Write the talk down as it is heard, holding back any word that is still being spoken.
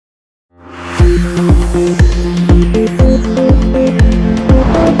Hello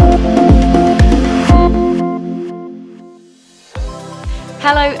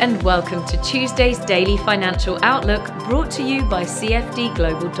and welcome to Tuesday's Daily Financial Outlook, brought to you by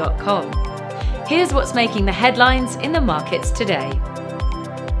CFDglobal.com. Here's what's making the headlines in the markets today.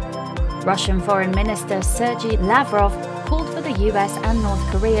 Russian Foreign Minister Sergei Lavrov called for the US and North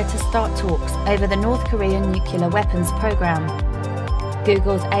Korea to start talks over the North Korean nuclear weapons program.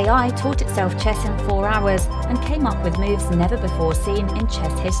 Google's AI taught itself chess in 4 hours and came up with moves never before seen in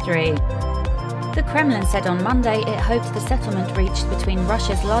chess history. The Kremlin said on Monday it hoped the settlement reached between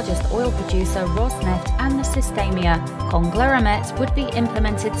Russia's largest oil producer Rosneft and the Systemia conglomerate would be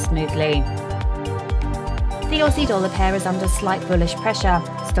implemented smoothly. The Aussie dollar pair is under slight bullish pressure.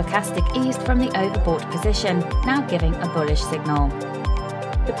 Stochastic eased from the overbought position, now giving a bullish signal.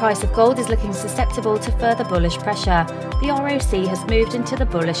 The price of gold is looking susceptible to further bullish pressure. The ROC has moved into the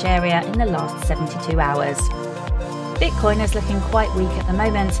bullish area in the last 72 hours. Bitcoin is looking quite weak at the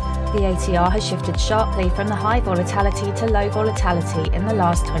moment. The ATR has shifted sharply from the high volatility to low volatility in the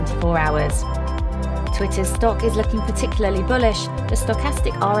last 24 hours. Twitter's stock is looking particularly bullish. The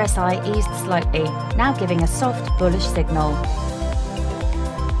stochastic RSI eased slightly, now giving a soft bullish signal.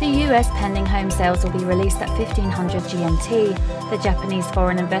 The US pending home sales will be released at 1500 GMT, the Japanese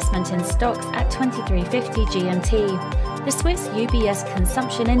foreign investment in stocks at 2350 GMT, the Swiss UBS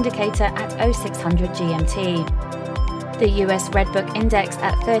consumption indicator at 0600 GMT. The US Redbook Index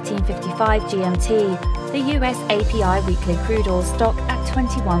at 1355 GMT, the US API weekly crude oil stock at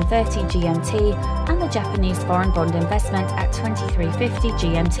 2130 GMT, and the Japanese foreign bond investment at 2350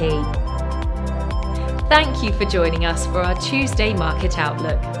 GMT. Thank you for joining us for our Tuesday Market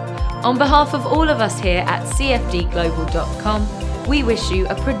Outlook. On behalf of all of us here at CFDglobal.com, we wish you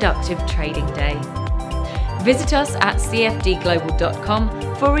a productive trading day. Visit us at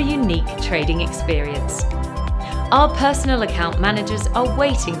CFDglobal.com for a unique trading experience. Our personal account managers are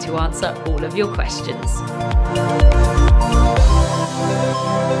waiting to answer all of your questions.